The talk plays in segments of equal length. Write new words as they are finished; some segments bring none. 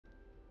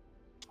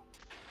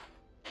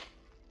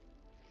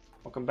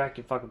Welcome back,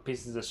 you fucking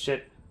pieces of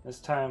shit. This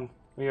time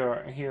we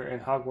are here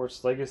in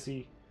Hogwarts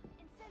Legacy.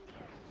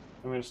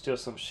 I'm gonna steal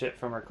some shit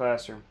from her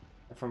classroom.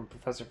 From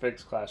Professor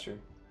Fig's classroom.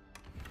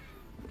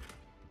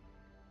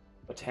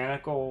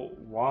 Botanical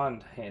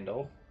wand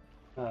handle.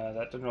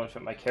 That doesn't really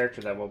fit my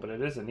character that well, but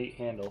it is a neat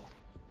handle.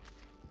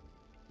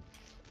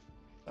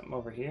 Something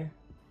over here?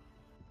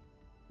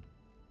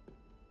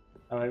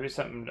 Oh, maybe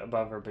something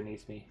above or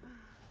beneath me.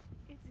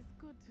 It is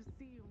good to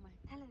see you, my...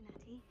 Hello,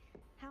 Natty.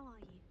 How are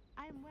you?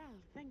 I am well,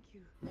 thank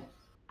you.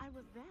 I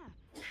was there,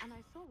 and I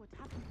saw what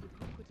happened with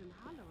Rookwood and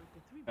Harlow at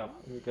the Three Oh,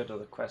 Broomsticks. let me go to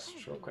the I quest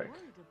have real been quick.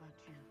 worried about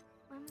you.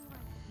 I'm all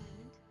right at the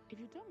moment. If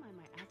you don't mind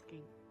my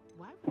asking,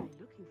 why were they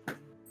looking for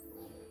you?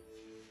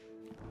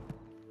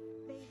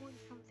 They want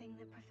something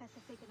that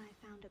Professor Fig and I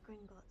found at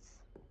Gringotts.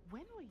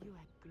 When were you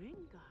at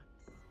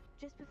Gringotts?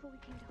 Just before we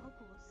came to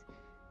Hogwarts.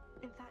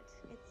 In fact,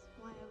 it's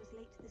why I was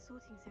late to the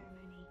sorting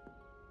ceremony.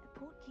 The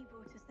portkey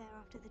brought us there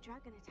after the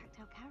dragon attacked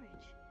our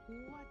carriage.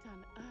 What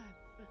on earth?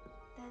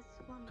 There's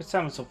one Quit more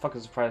sounding so thing.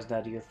 fucking surprised,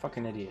 Natty. You're a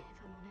fucking idiot.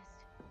 If I'm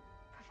honest.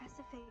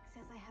 Professor Fig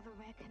says I have a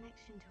rare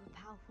connection to a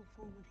powerful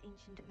form of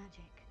ancient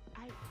magic.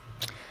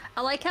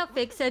 I like how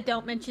Fig said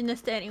don't mention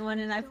this to anyone,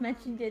 and I've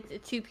mentioned it to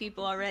 2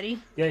 people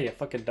already. Yeah, you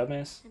fucking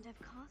dumbass. And I've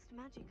cast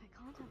magic I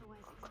can't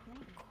otherwise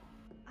explain.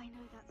 I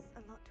know that's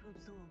a lot to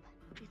absorb.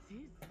 It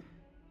is.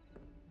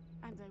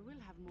 And I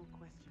will have more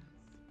questions.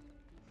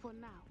 For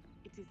now,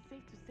 it is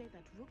safe to say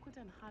that Rookwood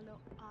and Harlow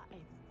are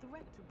a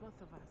threat to both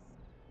of us.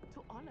 To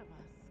all of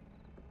us.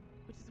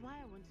 Which is why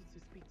I wanted to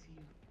speak to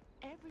you.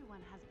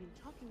 Everyone has been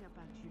talking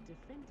about you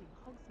defending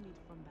Hogsmeade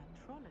from that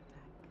troll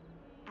attack.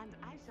 And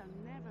I shall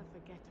never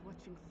forget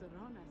watching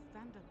Serona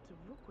stand up to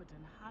Rookwood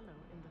and Harlow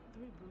in the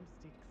Three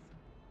Broomsticks.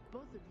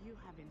 Both of you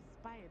have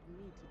inspired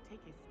me to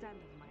take a stand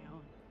of my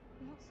own.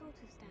 What sort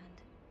of stand?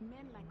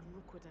 Men like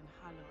Rookwood and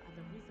Harlow are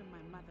the reason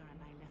my mother and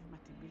I left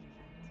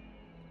Matabeleland.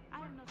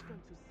 I am not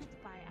going to sit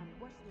by and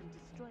watch them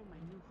destroy my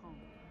new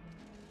home.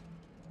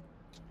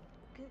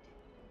 Good.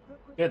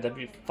 Rookwood Yeah, and that'd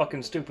be Harlow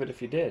fucking are stupid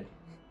if you did.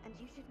 And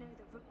you should know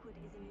that Rookwood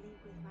is in league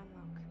with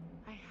Ranrock.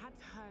 I had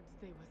heard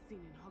they were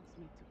seen in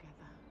Hogsmeade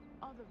together.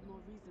 All the more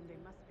reason they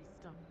must be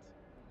stopped.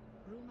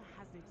 Rumor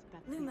has it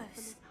that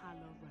Lumos.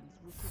 Harlow runs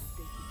Rookwood's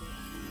day-to-day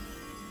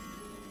operations.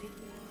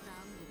 Taking them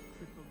down would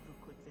cripple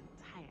Rookwood's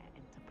entire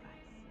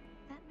enterprise.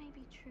 That may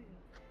be true,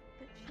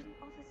 but shouldn't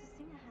Officer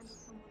Singer handle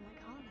someone like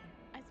Harlow?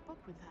 I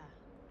spoke with her.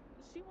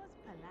 She was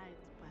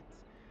polite, but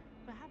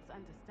perhaps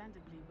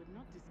understandably would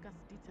not discuss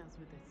details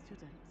with a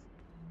student.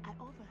 I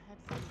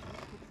overheard some of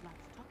Rookwood's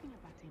lads talking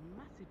about a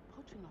massive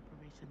poaching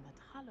operation that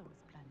Harlow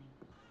was planning.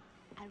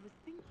 I was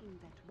thinking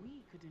that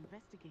we could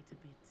investigate a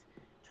bit.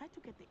 Try to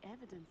get the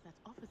evidence that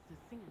Officer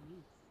Singer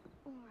needs.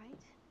 All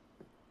right.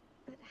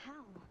 But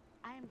how?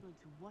 I am going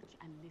to watch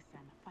and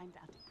listen, find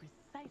out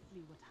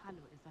precisely what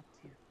Harlow is up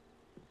to.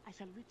 I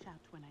shall reach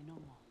out when I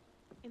know more.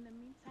 In the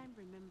meantime,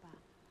 remember,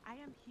 I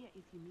am here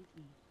if you need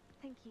me.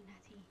 Thank you,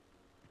 Natty.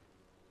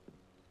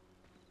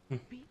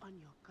 Be on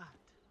your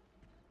guard.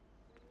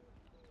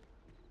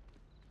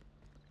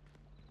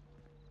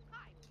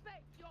 I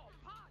beg your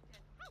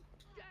pardon! How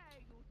dare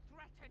you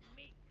threaten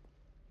me?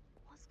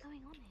 What's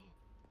going on here?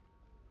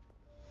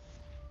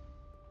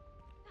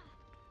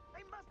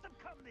 They must have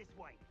come this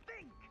way!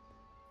 Think!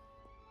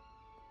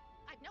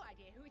 I've no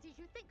idea who it is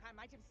you think I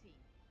might have seen.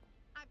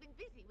 I've been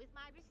busy with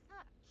my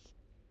research.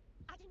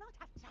 I do not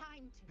have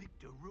time to...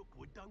 Victor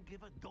Rookwood don't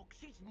give a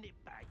doxy's nip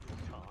bag your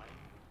time.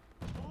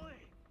 Oi!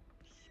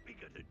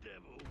 Speak of the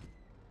devil.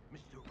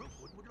 Mr.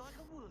 Rookwood would like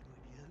a word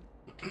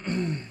with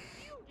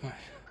you.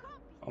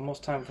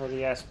 Almost time for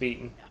the ass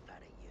beating. Enough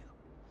out of you.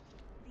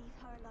 Leave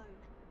her alone.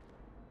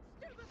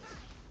 Stupefy!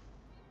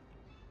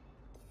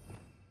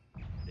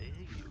 There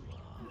you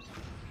are.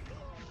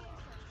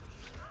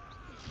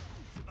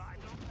 I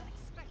don't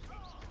expect it.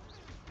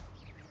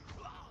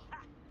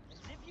 As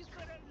if you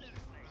couldn't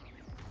lose me.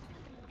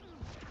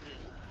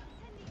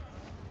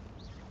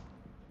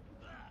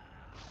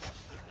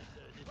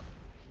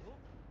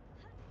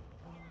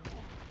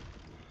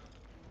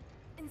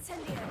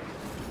 Incendio!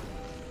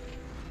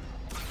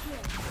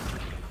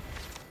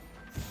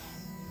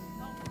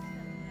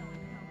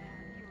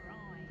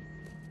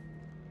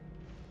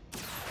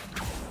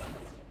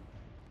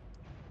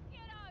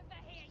 Get over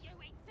here, you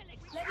insolent...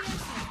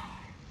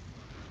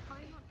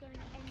 I'm not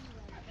going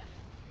anywhere.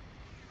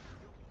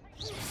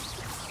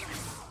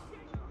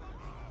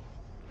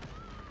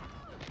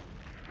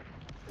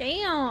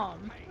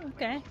 Damn!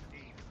 Okay.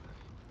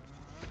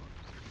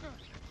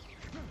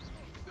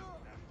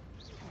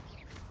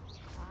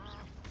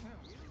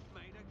 You've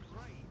made a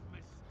grave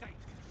mistake.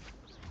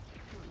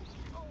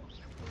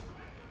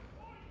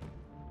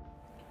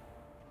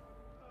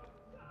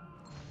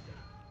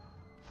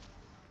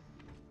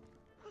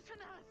 What on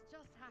earth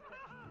just happened?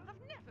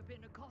 I've never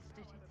been accosted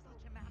in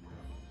such a manner.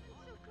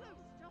 So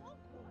close to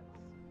Hogwarts.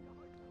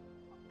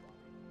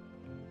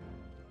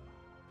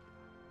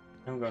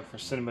 I'm going for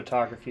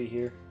cinematography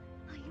here.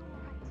 Are you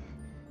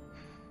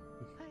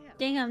alright?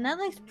 Damn, that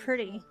looks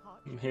pretty.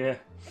 Yeah.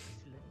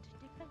 Excellent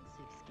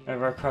defensive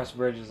Whenever I cross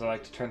bridges, I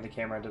like to turn the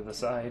camera to the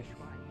side.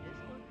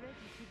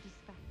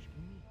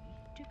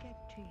 To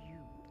get to you.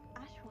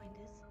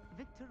 Ashwinders.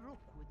 Victor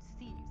Rookwood's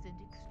thieves and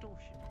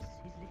extortioners,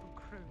 his little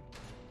cronies.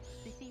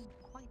 They seem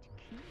quite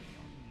keen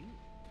on you.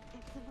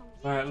 It's the wrong.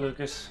 Alright,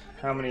 Lucas.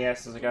 How many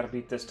asses I gotta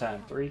beat this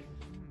time? 3?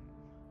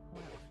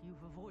 Well,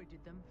 you've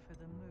avoided them for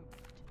the moment.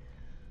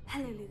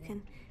 Hello,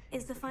 Lucan.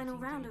 Is the final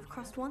round of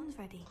Crossed Wands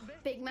ready?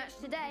 Big match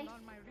today.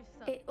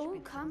 It all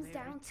comes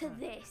down to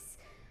this.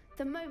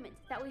 The moment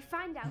that we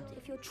find out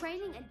if your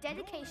training and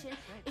dedication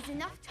is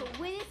enough to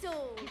win it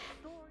all.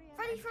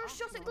 Ready for a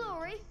shot at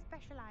glory?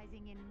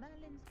 Specializing in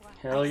Merlin's work.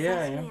 Hell yeah, I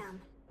Certainly am.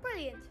 am.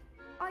 Brilliant.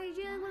 Are you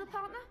dealing with a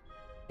partner?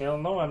 Hell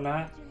no, I'm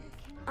not.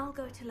 I'll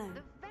go it alone.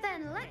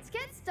 Then let's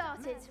get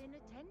started. Merlin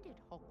attended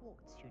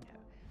Hogwarts, you know,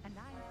 and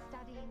I'm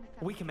studying.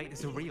 We can make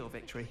this a real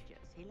victory.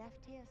 He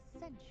left here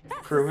centuries.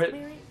 That's Pruitt. the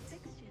spirit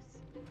fixtures.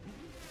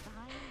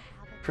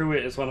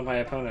 Pruitt is one of my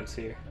opponents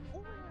here.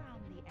 All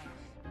around the air,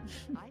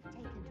 I've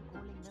taken to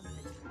calling them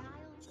the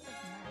trials of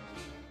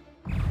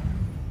Merlin.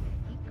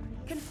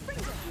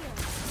 Confringo.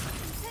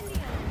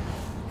 Incendio.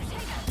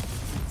 Potato.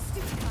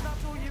 Stupid.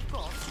 That's all you've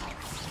got?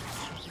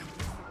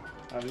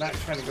 I'm not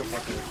trying to go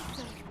fucking.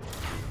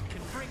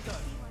 Confringo.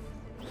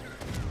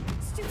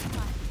 Stupid.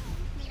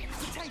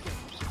 Potato.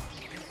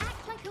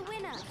 Act like a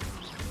winner.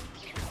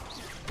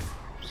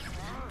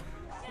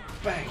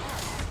 Bang!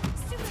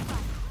 Stupid.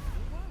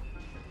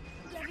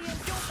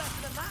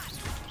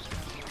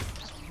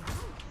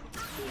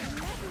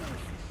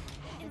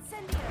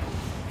 Incendio.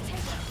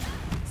 Potato.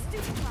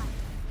 Stupid.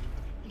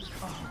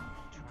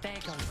 There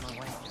goes my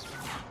way.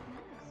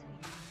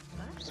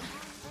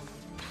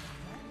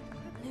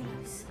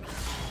 Lose.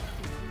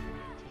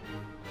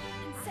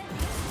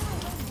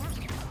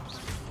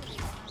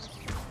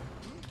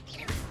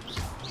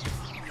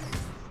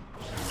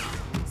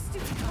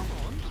 Stupid. Come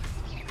on.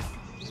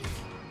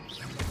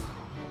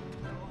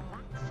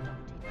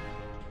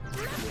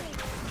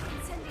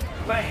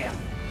 Incendio. Bam!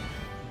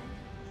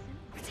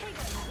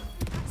 Potato.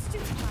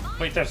 Stupid.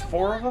 Wait, there's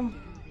 4 of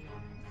them?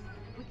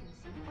 We can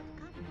see what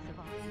comes of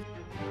our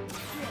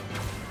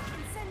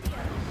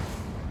Incendio.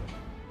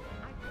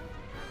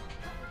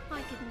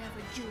 I could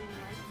never duel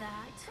like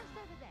that. just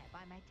over there by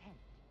my tent.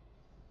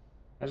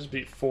 I just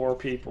beat 4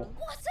 people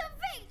What a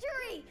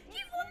victory!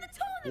 You've won the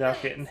tournament!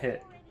 without getting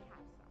hit.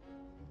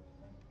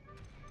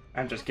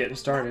 I'm just getting That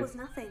started. was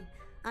nothing.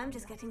 I'm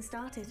just getting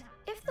started.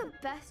 If the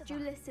best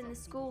duelists in the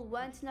school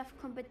weren't enough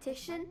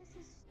competition,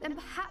 then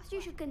perhaps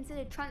you should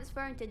consider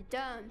transferring to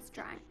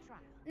Durmstrang.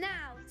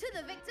 Now, to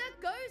the victor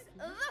goes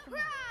the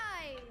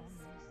prize!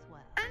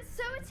 And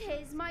so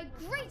it is my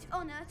great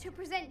honour to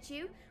present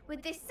you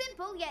with this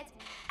simple yet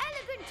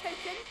elegant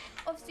token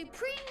of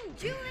supreme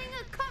dueling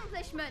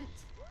accomplishment.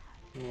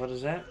 What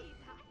is that?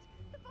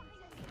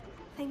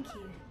 Thank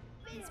you.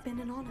 It's been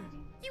an honor.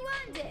 You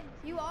earned it!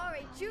 You are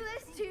a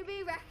duelist to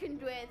be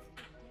reckoned with.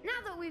 Now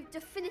that we've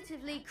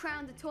definitively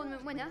crowned the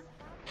tournament winner,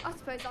 I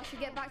suppose I should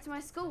get back to my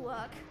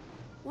schoolwork.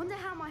 Wonder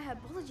how my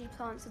herbology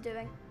plants are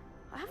doing.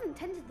 I haven't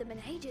tended them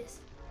in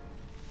ages.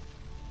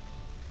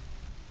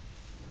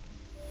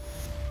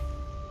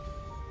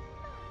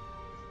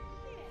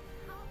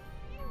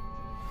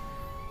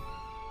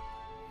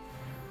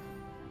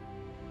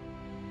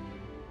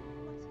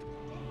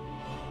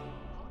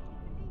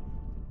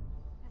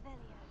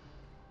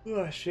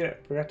 Oh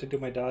shit, forgot to do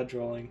my dodge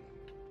rolling.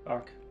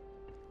 Fuck.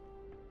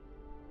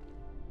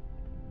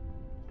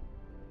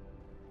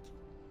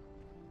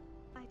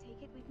 I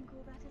take it we can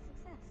call that a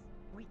success.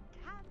 We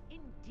can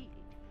indeed.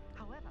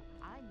 However,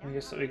 I I know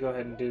guess let me go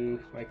ahead and do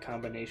my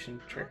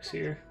combination tricks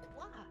here.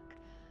 work.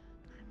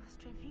 I must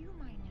review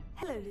my notes.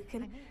 Hello,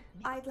 Lucan.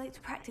 I'd like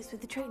to practice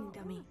with the training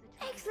dummy.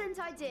 Excellent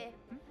idea.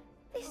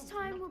 This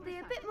time will be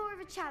a bit more of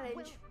a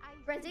challenge.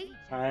 Ready?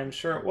 I'm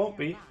sure it won't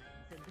be.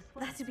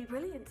 That'd be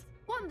brilliant.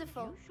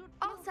 Wonderful.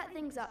 I'll set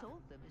things up.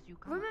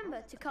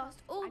 Remember to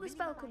cast all the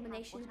spell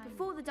combinations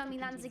before the dummy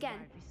lands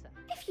again.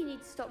 If you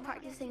need to stop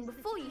practicing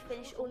before you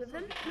finish all of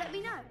them, let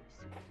me know.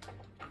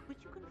 Which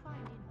you can find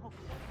in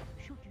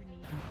Hogwarts, should you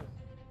need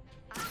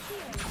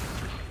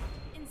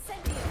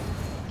Incendio.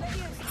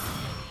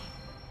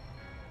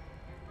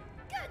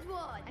 Good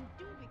one. And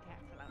do be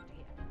careful out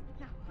here.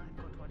 Now I've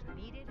got what I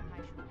needed. I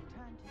shall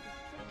return to the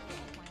center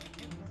of my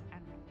notes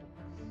and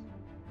reports.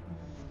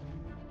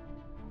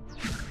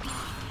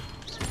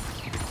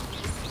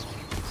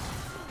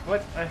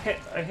 What? I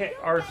hit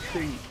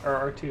R3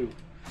 or R2.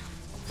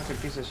 Fucking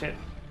piece of shit.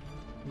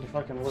 You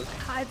fucking work.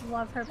 I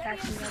love her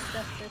packing up.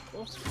 That's so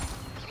cool.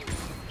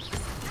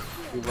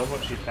 You love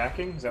what she's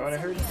packing? Is that what I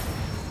heard?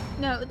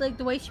 No, like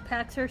the way she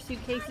packs her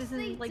suitcases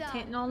and like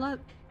tent and all up.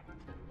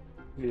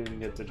 You didn't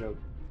get the joke.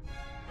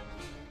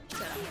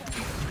 Shut up.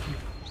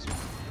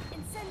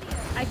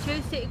 I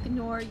chose to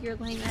ignore your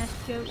lame ass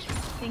joke.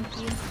 Thank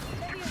you.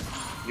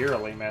 You're a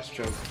lame ass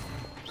joke.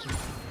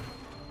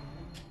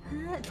 It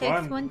Come takes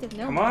on. one to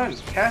know. Come on,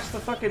 cast the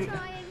fucking.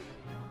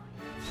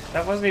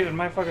 That wasn't even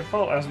my fucking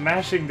fault. I was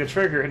mashing the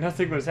trigger and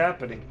nothing was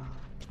happening.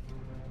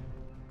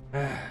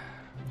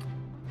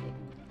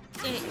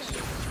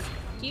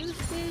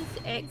 Excuses. use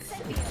X.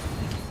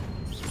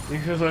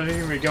 You're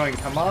letting me going.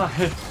 Come on.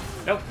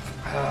 Nope.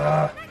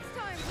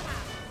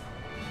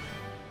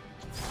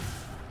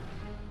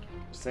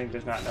 This thing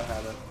does not know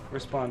how to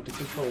respond to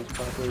controls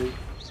properly.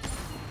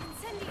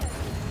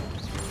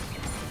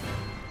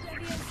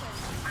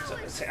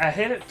 So, I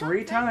hit it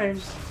 3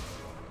 times.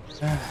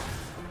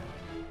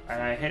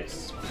 And I hit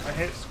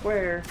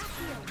square.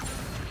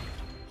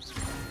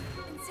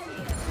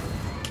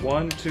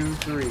 1, 2,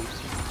 3.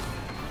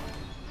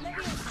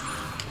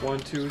 1,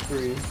 2,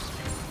 3.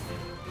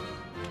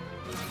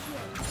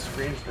 The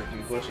screen's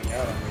freaking glitching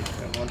out on me.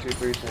 And 1, 2,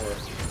 3, 4.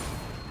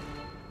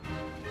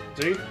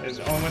 See? It's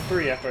only went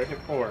 3 after I hit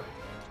 4.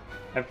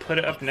 I put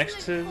it up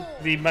next to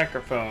the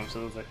microphone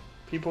so that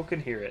people can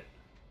hear it.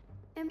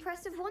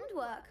 Impressive wand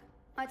work.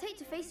 I'd hate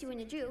to face you in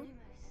a duel.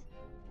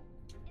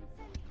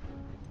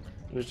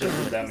 It was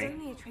just a dummy. It's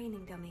only a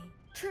training dummy.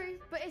 True,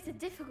 but it's a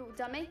difficult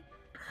dummy.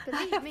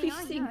 Have Believe me, you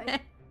I seen know.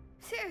 that?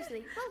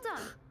 Seriously, well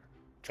done. I did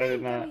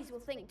Training not. dummies will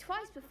think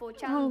twice before Oh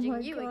challenging my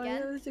you god,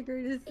 again. that was the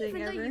greatest thing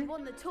Even though ever. you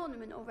won the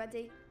tournament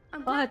already.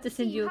 I'm I'll glad have to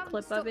send see you a haven't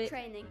clip of stopped it.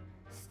 Training.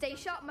 Stay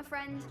sharp, my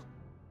friend.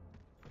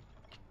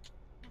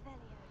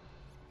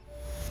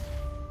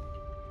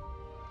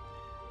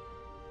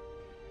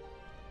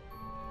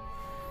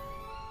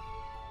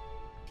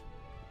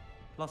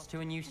 Lost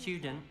to a new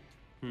student?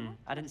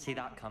 I didn't see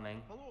that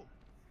coming. Hello,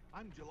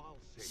 I'm Jalal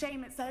Singh.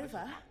 Shame it's over. This is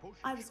my potion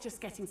I was shop.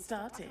 just getting I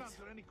started. can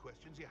answer any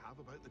questions you have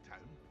about the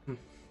town.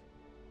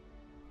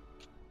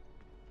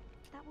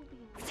 That will be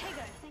enough.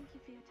 Tego, thank you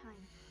for your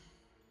time.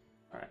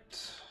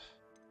 Alright.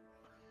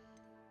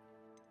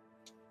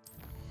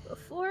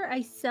 Before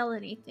I sell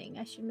anything,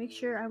 I should make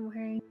sure I'm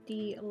wearing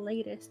the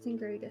latest and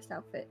greatest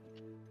outfit.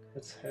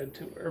 Let's head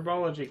to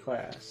herbology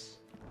class.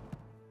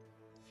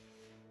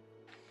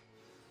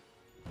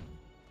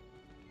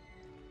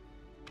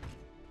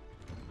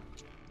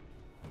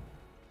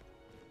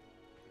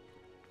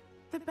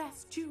 The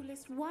best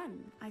duelist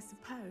won, I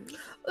suppose.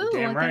 Ooh,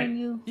 damn I got right. a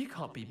new You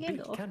can't be beat,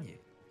 handle. can you?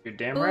 You're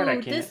damn right I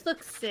Ooh, can't. this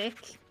looks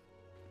sick.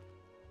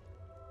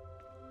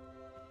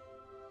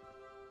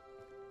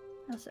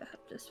 I also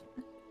hope this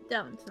one.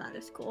 That one's not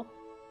as cool.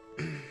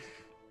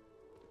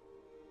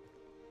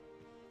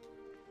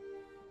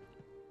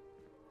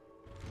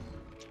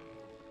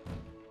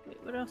 Wait,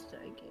 what else did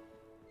I get?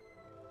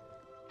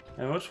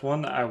 I know which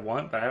one that I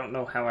want, but I don't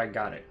know how I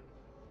got it.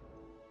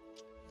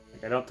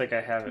 Like, I don't think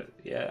I have it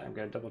yet. I'm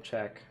gonna double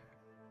check.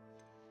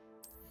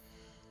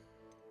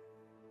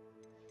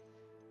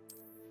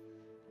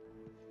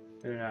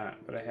 Or not,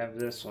 but I have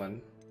this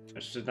one,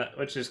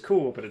 which is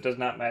cool, but it does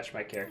not match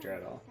my character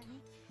at all.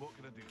 What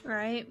can I do?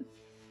 Right.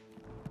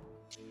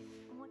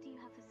 What do you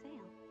have for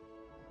sale?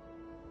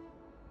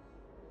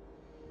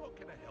 What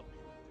can I help you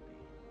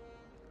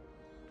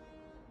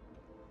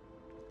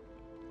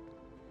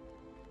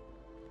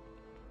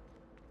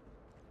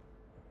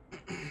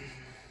with today?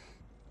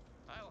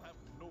 I'll have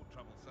no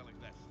trouble selling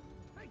this.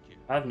 Thank you.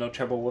 I have no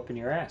trouble whooping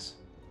your ass.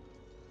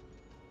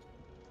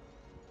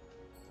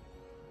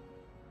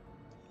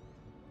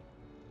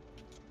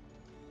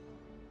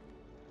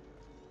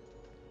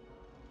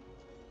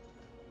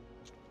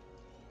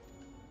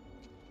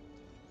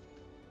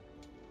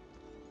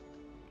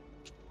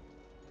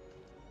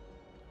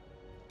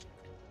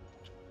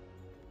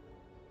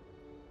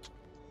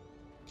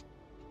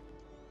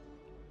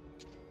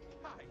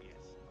 Ah,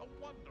 yes, a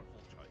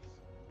wonderful choice.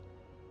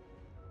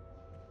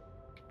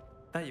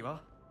 There you are.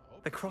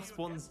 The cross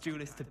one's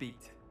duelist to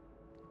beat.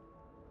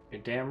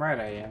 You're damn right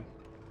I am.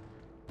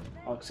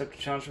 I'll accept a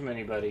challenge from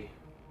anybody.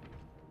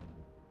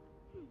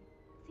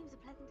 Seems a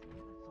pleasant. I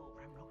never thought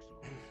Ramrock's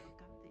would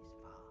go this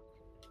far.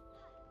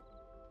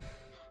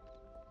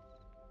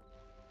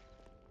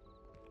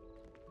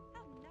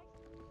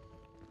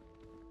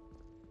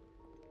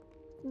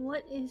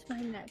 What is my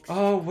next?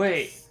 Oh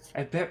wait,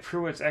 I bet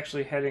Pruitt's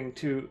actually heading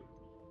to.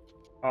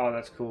 Oh,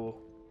 that's cool.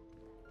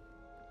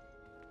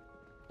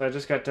 So I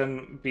just got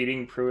done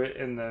beating Pruitt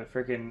in the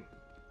freaking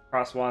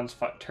Cross Wands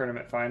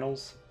tournament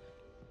finals,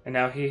 and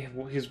now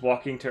he's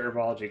walking to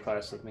herbology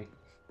class with me.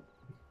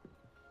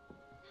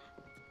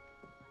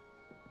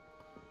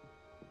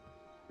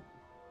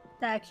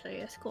 That actually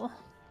is cool.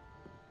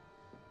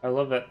 I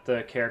love that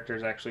the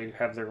characters actually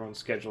have their own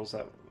schedules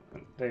that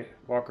they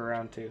walk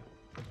around to.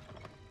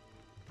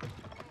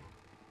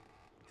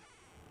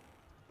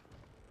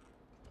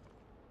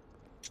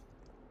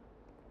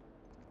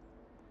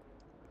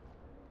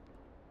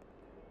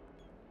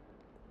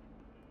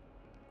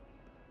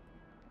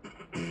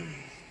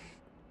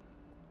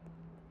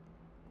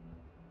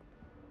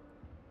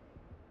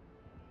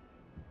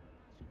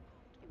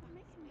 It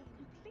makes me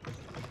completely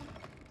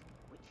confident,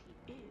 which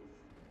he is.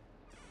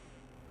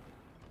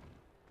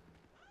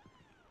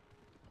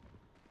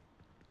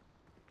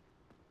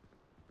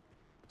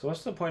 So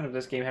what's the point of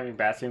this game having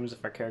bathrooms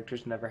if our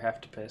characters never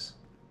have to piss?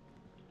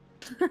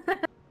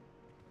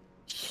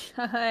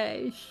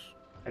 Shush.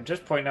 I'm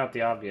just pointing out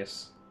the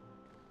obvious.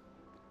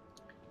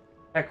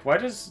 Heck, why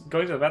does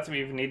going to the bathroom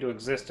even need to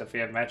exist if we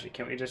have magic?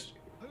 Can't we just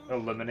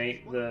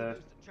eliminate the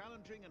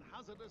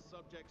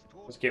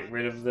Let's get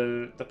rid of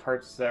the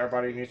parts that our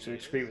body needs to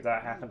excrete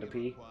without having to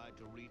pee.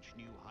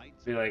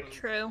 Be like,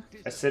 True.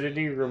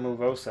 acidity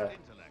removosa.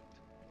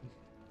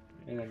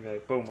 And then be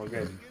like, boom, we're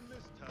good. Begin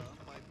this term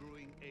by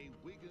brewing a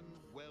Wigan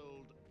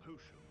Weld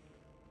potion.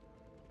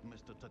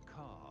 Mr.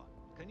 Takar,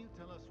 can you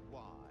tell us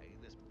why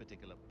this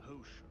particular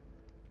potion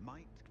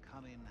might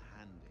come in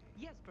handy?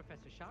 Yes,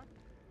 Professor Sharp.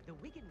 The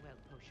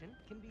Wiggenweld potion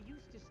can be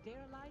used to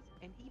sterilize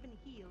and even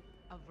heal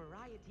a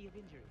variety of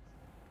injuries.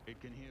 It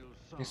can heal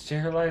some. You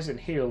sterilize and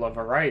heal a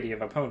variety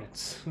of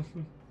opponents.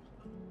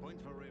 Point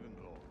for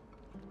Ravenclaw.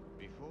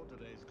 Before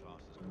today's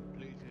class is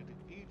completed,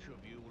 each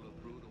of you will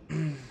have brewed a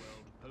Wiggenweld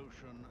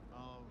potion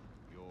of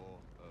your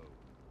own.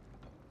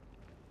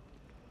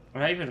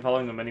 I'm not even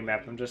following the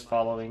minimap, I'm just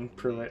following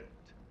Pruitt.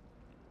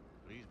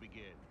 Please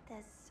begin.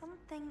 There's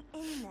something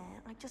in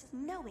there. I just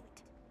know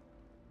it.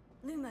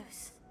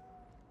 Lumos.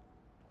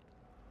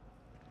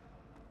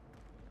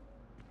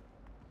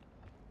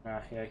 Ah,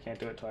 yeah, I can't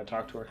do it till I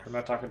talk to her. I'm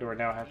not talking to her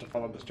now, I have to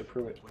follow Mr.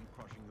 Pruitt. When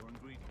crushing your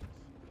ingredients.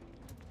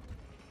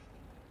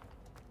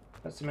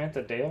 That's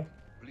Samantha Dale?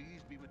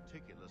 Please be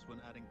meticulous when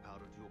adding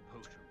powder to your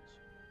potions.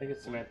 I think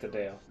it's Samantha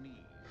Dale. Sneeze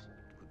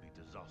could be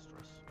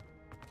disastrous.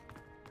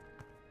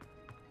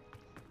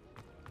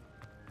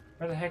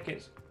 Where the heck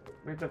is...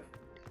 Where the...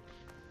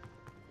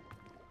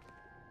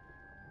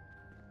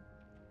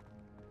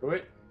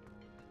 Pruitt?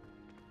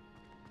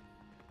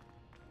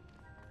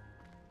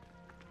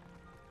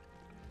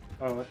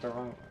 Oh, what the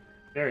wrong one?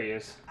 There he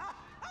is.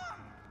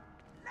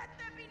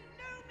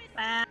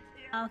 Wow.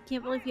 I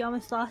can't believe you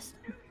almost lost.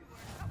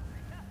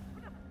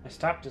 I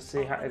stopped to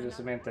say hi to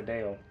Samantha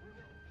Dale.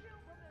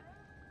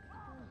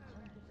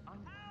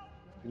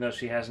 You know,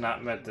 she has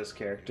not met this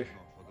character.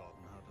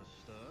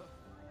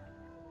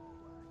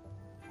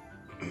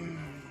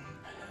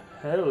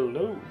 Hello.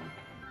 Not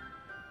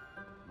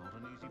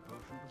an easy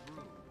potion to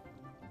brew.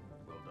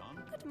 Well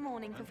done. Good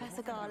morning,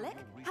 Professor Garlick.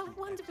 How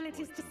wonderful it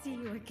is to see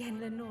you again,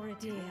 Lenora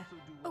dear.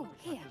 Oh,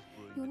 here.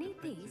 You'll need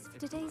these for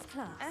today's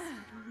class.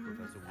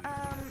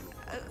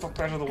 Fuck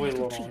out of the way, A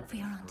little Laurel. treat for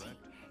your auntie.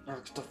 Oh,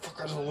 get the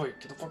fuck out of the way.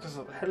 Get the fuck out of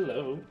the way.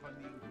 Hello.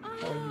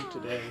 How are you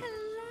today?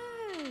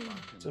 Hello.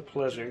 It's a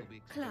pleasure.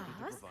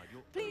 Class,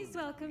 please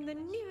welcome the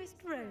newest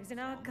rose in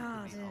our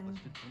garden. From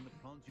the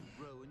plants you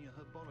grow in your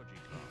herbology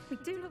class. We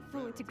do look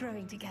forward to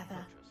growing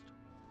together.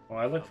 Well,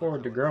 I look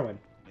forward to growing.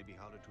 Maybe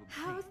harder to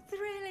How obtain.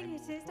 thrilling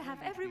it is to have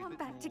everyone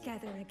back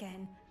together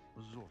again.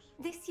 Resourceful.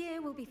 This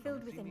year will be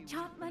filled with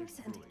enchantment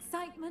and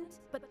excitement,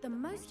 but the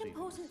most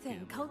important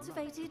thing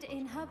cultivated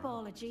in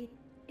herbology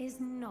is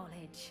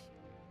knowledge.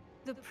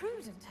 The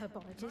prudent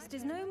herbologist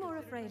is no more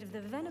afraid of the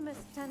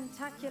venomous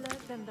tentacular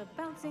than the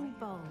bouncing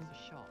bulb.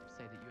 Professor Sharp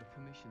say that you have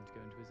permission to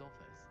go into his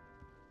office.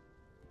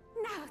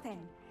 Now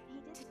then,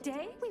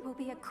 today we will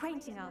be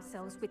acquainting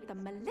ourselves with the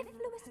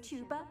mellifluous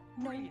tuber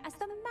known as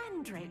the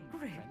mandrake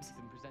root. Friends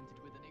been presented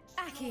with an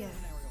Accio.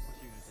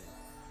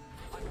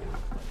 extraordinary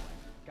opportunity.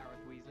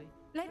 Gareth Weasley.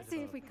 Let's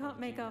see if we can't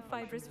make our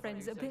fibrous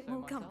friends a bit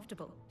more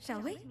comfortable, shall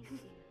we?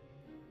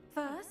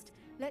 First,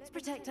 let's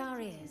protect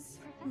our ears.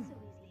 Professor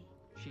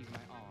Weasley. She's my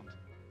aunt.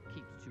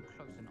 Keeps too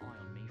close an eye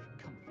on me for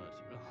comfort.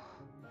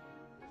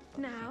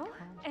 Now,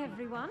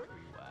 everyone,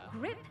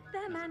 grip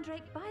their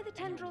mandrake by the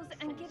tendrils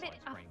and give it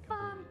a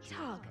firm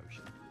tug.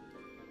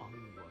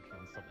 I'm working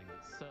on something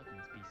that's certain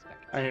to be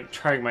spectacular. I am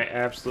trying my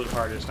absolute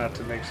hardest not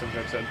to make some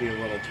jokes that'd be a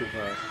little too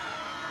far.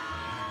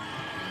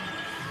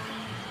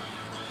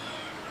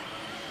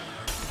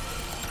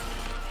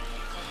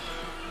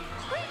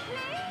 Quickly!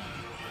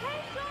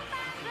 Place your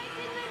mandrake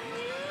in the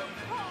new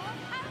pot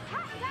and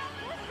pack down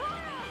the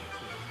soil!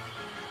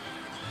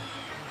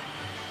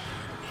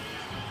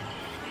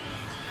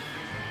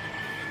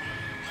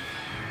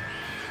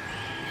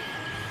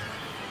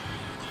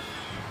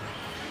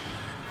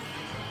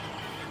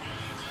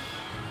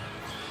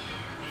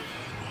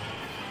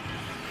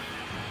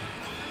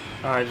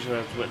 Oh, I just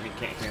realized Whitney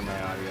can't hear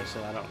my audio,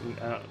 so I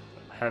don't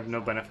have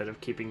no benefit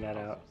of keeping that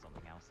out.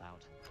 Something else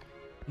out.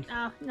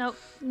 Oh, nope.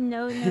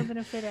 No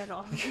benefit at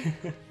all.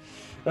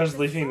 I was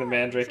leaving the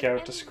mandrake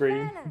out to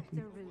scream. Envelop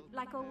the root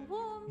like a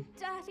warm,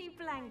 dirty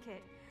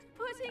blanket,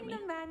 putting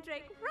the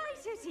mandrake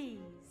right at ease.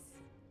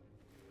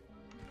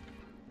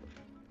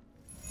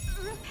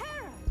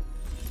 Reparo!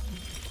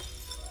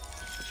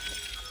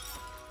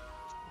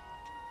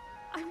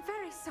 I'm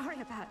very sorry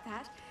about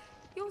that.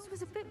 Yours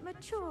was a bit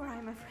mature,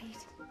 I'm afraid.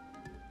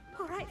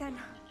 All right then,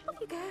 off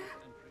you go.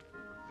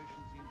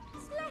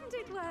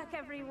 Splendid work,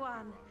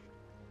 everyone.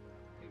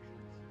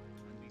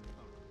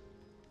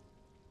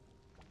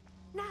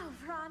 Now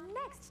for our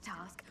next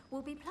task,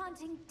 we'll be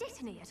planting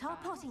dittany at our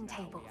potting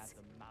tables.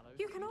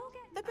 You can all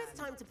get... The best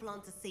time to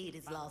plant a seed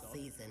is last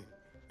season.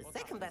 The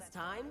second best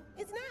time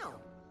is now.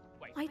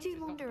 I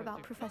do wonder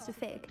about Professor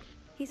Fig.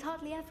 He's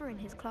hardly ever in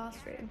his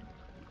classroom.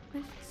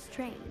 It's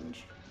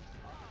strange.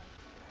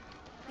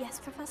 Yes,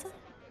 Professor?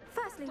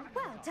 Firstly,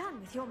 well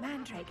done with your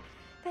mandrake.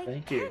 They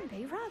Thank you. can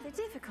be rather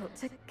difficult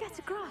to get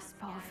a grasp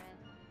of.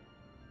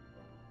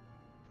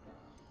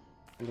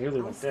 I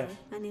nearly went Also, deaf.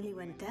 I nearly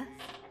went deaf.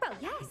 Well,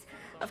 yes,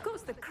 Of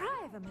course, the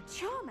cry of a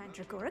mature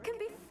mandragora can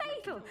be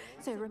fatal,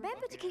 so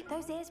remember to keep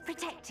those ears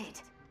protected.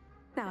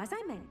 Now, as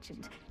I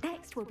mentioned,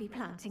 next we'll be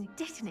planting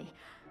Dittany.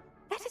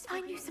 Let us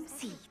find you some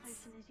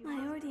seeds.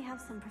 I already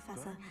have some,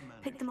 Professor.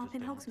 Picked them up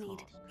in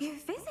Hogsmeade. You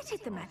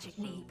visited the Magic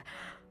Neep.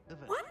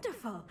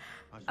 Wonderful!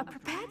 A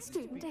prepared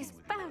student is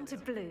bound to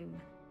bloom.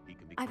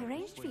 I've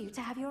arranged for you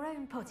to have your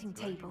own potting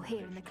table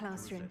here in the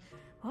classroom.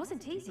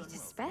 Wasn't easy to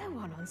spare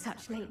one on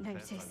such late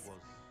notice.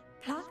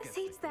 Plant the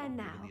seeds there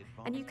now,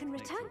 and you can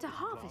return to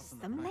harvest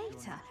them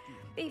later.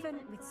 Even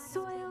with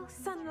soil,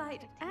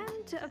 sunlight,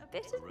 and a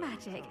bit of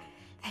magic,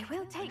 they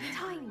will take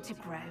time to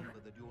grow.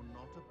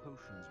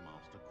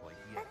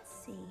 Let's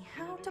see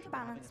how to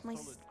balance my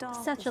star.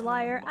 Such a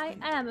liar. I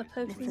am a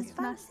potions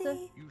master.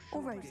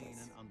 Or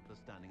roses.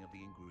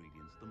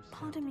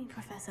 Pardon me,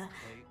 Professor.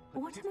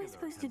 What am I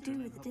supposed to do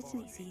with the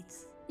Dittany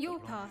seeds? Your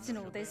part in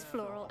all this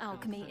floral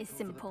alchemy is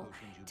simple.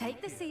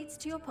 Take the seeds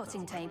to your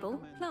potting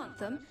table, plant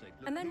them,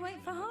 and then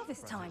wait for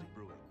harvest time.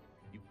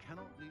 You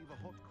cannot leave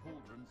a hot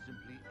cauldron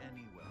simply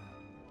anywhere.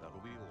 That'll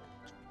be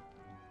all.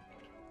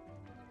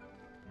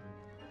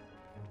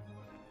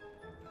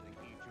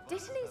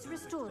 Dittany's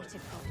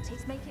restorative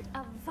properties make it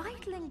a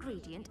vital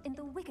ingredient in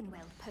the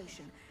Wiggenweld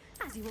potion,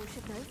 as you all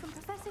should know from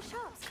Professor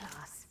Sharp's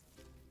class.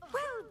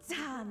 Well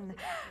done!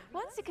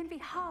 Once it can be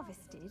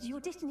harvested,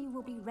 your Dittany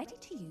will be ready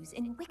to use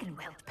in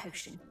Wiggenweld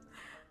potion.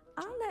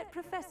 I'll let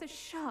Professor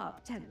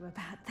Sharp tell you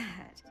about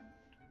that.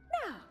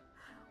 Now,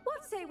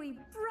 what say we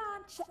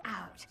branch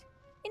out?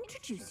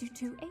 Introduce you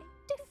to a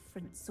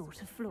different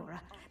sort of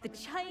flora, the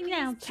Chinese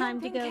Now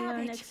time to jumping go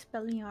learn cabbage.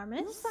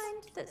 Expelliarmus. You'll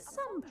find that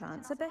some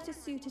plants are better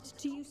suited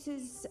to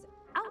uses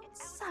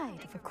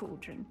outside of a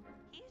cauldron.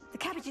 The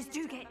cabbages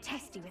do get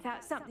testy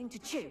without something to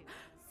chew.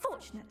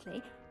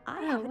 Fortunately,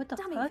 I have a what the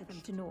dummy fuck? for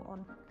them to gnaw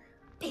on.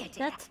 Dear,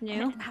 That's let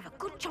new. them have a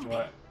good jumping.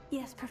 What?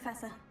 Yes,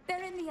 Professor.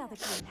 They're in the other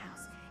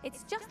greenhouse.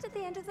 It's just at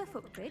the end of the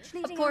footbridge A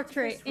leading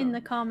portrait out to this in room.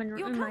 the common Your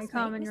room. In my classmate,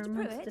 common Mr. room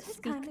wants Pruitt, to has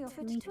speak kindly to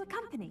offered me. to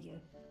accompany you.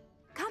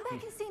 Come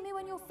back and see me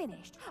when you're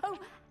finished. Oh,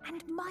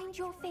 and mind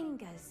your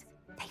fingers.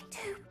 They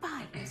do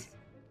bite.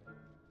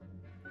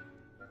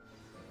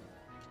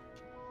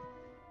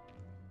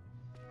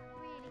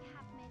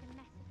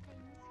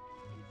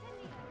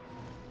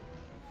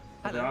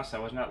 To be honest, I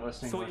was not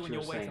listening to Saw what you on you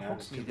your were way saying. to I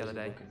was too Hogsmeade the other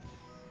busy day. looking.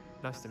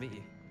 Nice to meet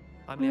you.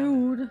 I'm Leander.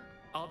 Rude.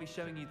 I'll be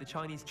showing you the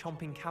Chinese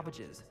chomping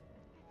cabbages.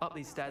 Up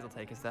these stairs will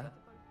take us there.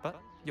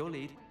 But your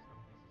lead.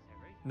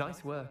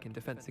 Nice work in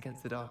defense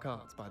against the dark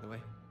arts, by the way.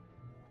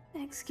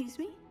 Excuse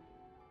me?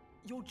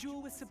 Your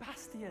duel with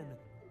Sebastian.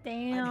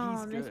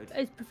 Damn. good.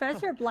 Is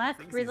Professor Black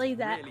Thinks really he's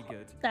that really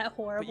good. that But you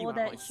horrible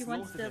outright that she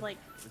wants to slaughtered him. like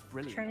It was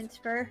brilliant.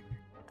 transfer?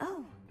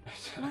 Oh.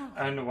 Wow.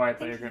 I don't know why I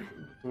thought you were going to.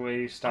 The way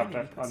you stopped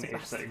nearly up put on the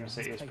H that you're going to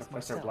say, Sebastian in is his place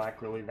Professor myself.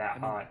 Black really that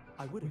hot?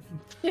 I would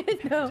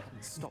have. No.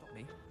 Stop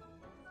me.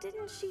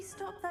 Didn't she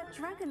stop that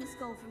dragon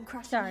skull from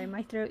crushing? Sorry,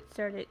 my throat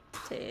started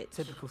to itch.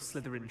 Typical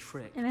Slytherin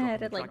trick. And I had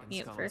dropping to, like, dragon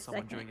mute skull for a on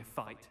someone second. during a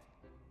fight.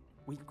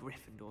 We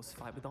Gryffindors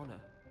fight with honor.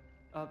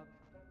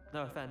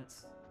 No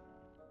offense.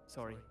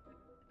 Sorry.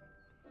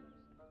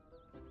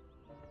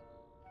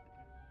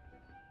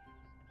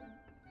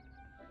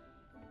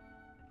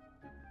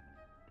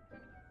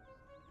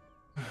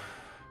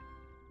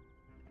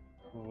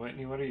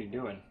 Whitney, what are you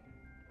doing?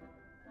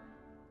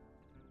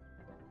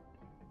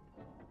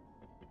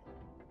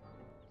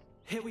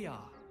 Here we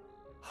are,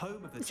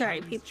 home of the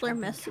Sorry, Chinese people are chomping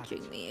messaging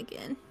cabbage. me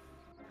again.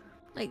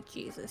 Like,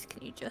 Jesus,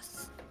 can you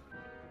just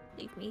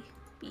leave me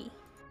be?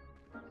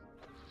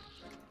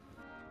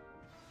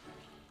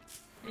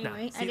 Now,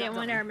 Anyway, see I that didn't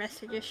want dummy? our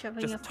messages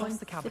shoving Just up toss on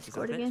the cabbages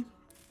Discord at it. again.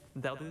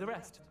 They'll do the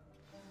rest.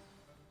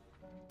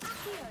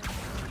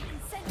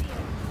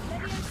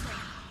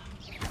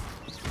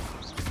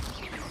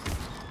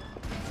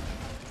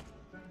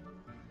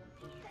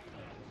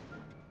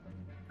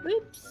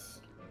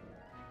 Whoops.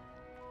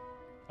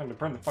 Time to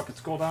burn the fucking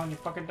school down, you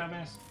fucking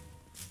dumbass.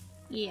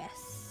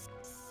 Yes.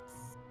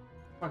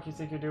 What the fuck you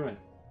think you're doing?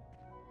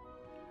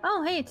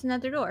 Oh, hey, it's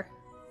another door.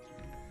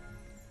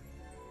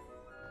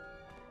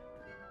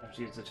 I've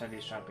used the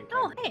Chinese shopping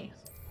Oh, cabinet. hey.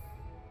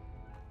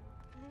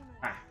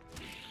 Ah.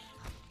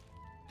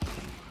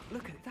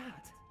 Look at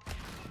that.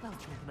 They'll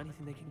chomp on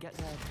anything they can get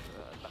their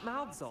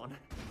mouths on.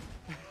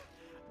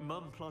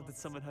 Mum planted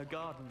some in her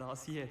garden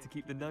last year to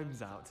keep the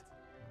gnomes out.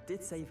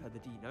 Did save her the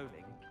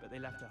de-gnoming, but they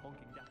left her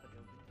honking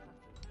daffodils in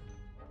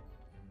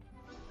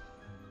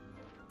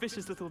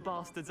vicious little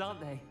bastards,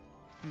 aren't they?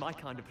 My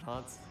kind of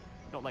plants.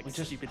 Not like You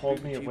just stupid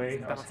pulled me booby away. tubers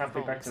and I was bouncing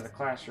halfway back balls. to the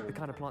classroom. The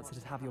kind of plants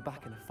that'd have your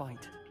back in a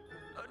fight.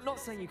 Not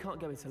saying you can't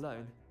go it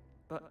alone,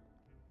 but...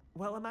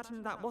 Well,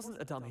 imagine that wasn't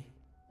a dummy.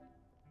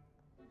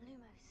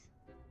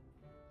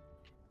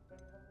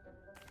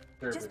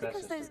 Sure, Just but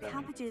that's because those a dummy.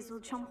 cabbages will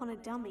chomp on a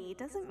dummy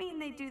doesn't mean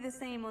they do the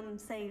same on,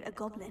 say, a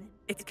goblin.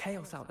 It's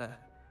chaos out there.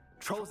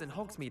 Trolls in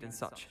Hogsmeade and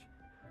such.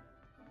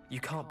 You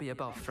can't be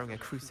above throwing a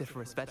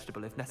cruciferous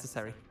vegetable if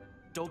necessary.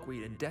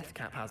 Dogweed and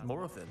deathcap has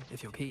more of them,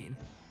 if you're keen.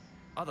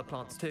 Other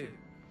plants too.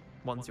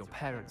 Ones your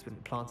parents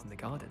wouldn't plant in the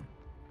garden.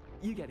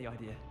 You get the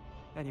idea.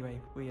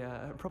 Anyway, we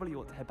probably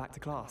ought to head back to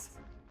class.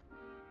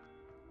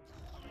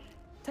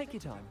 Take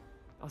your time.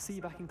 I'll see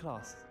you back in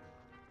class.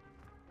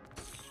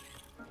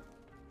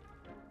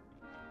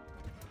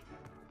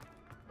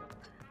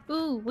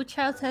 Ooh, which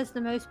house has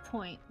the most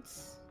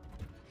points?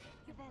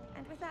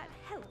 And with that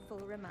helpful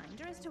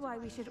reminder as to why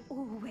we should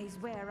always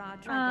wear our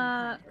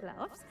dragon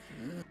gloves,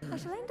 I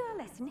shall end our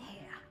lesson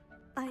here.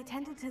 I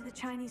tended to the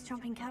Chinese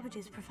chomping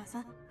cabbages,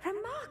 Professor.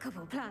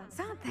 Remarkable plants,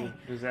 aren't they?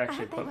 There's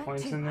actually They put weren't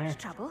points too in there. much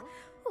trouble.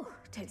 Oh,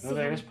 don't see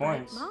there's any bite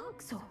points.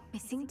 marks or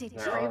missing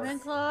digits. There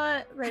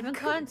are.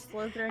 Ravenclaw and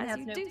Slytherin As have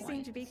you no do points.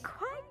 seem to be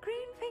quite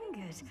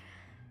green-fingered.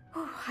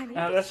 Oh, I'm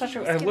That's not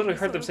true. I literally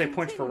heard them say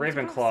points for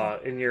continue to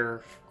Ravenclaw in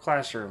your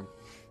classroom.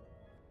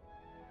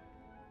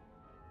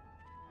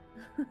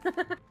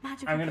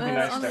 I'm gonna be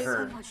nice to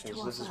her,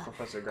 because this is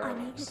Professor I needed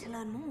Garland. to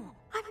learn more.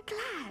 I'm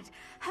glad.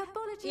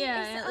 Herbology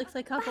Yeah, is it looks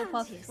like Hufflepuff's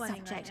bounteous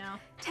winning right subject. now.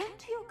 Tend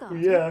to your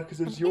garden. Yeah,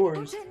 'cause it's and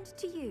yours. It will tend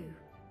to you.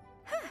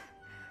 Huh.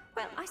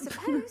 Well, I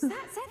suppose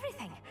that's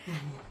everything.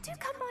 Do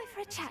come by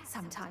for a chat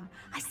sometime.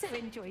 I so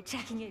enjoy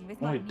checking in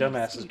with my Only new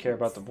dumbasses care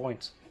about the students.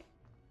 points.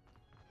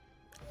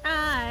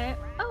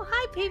 Oh,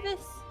 hi,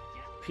 Peeves.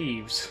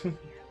 Peeves.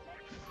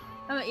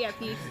 Oh, yeah,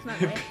 Peeves. My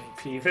bad.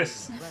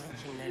 Peeves.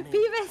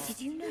 Peeves.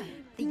 Did you know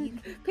that you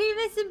can...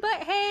 Peeves and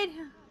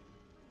Butthead.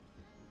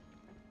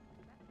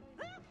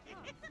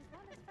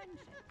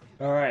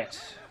 Alright,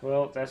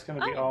 well, that's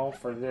gonna be all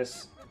for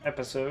this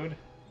episode.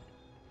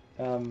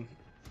 In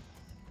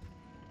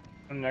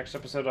the next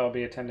episode, I'll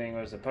be attending,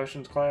 what is it,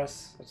 Potions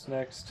class? That's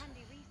next.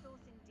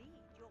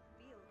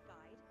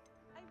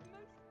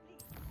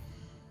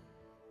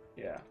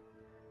 Yeah.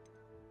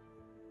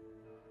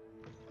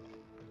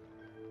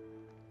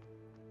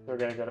 So we're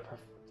gonna go to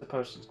the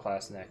Potions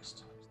class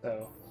next.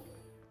 So,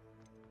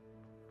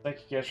 thank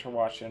you guys for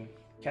watching.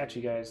 Catch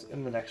you guys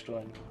in the next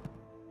one.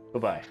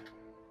 Bye-bye.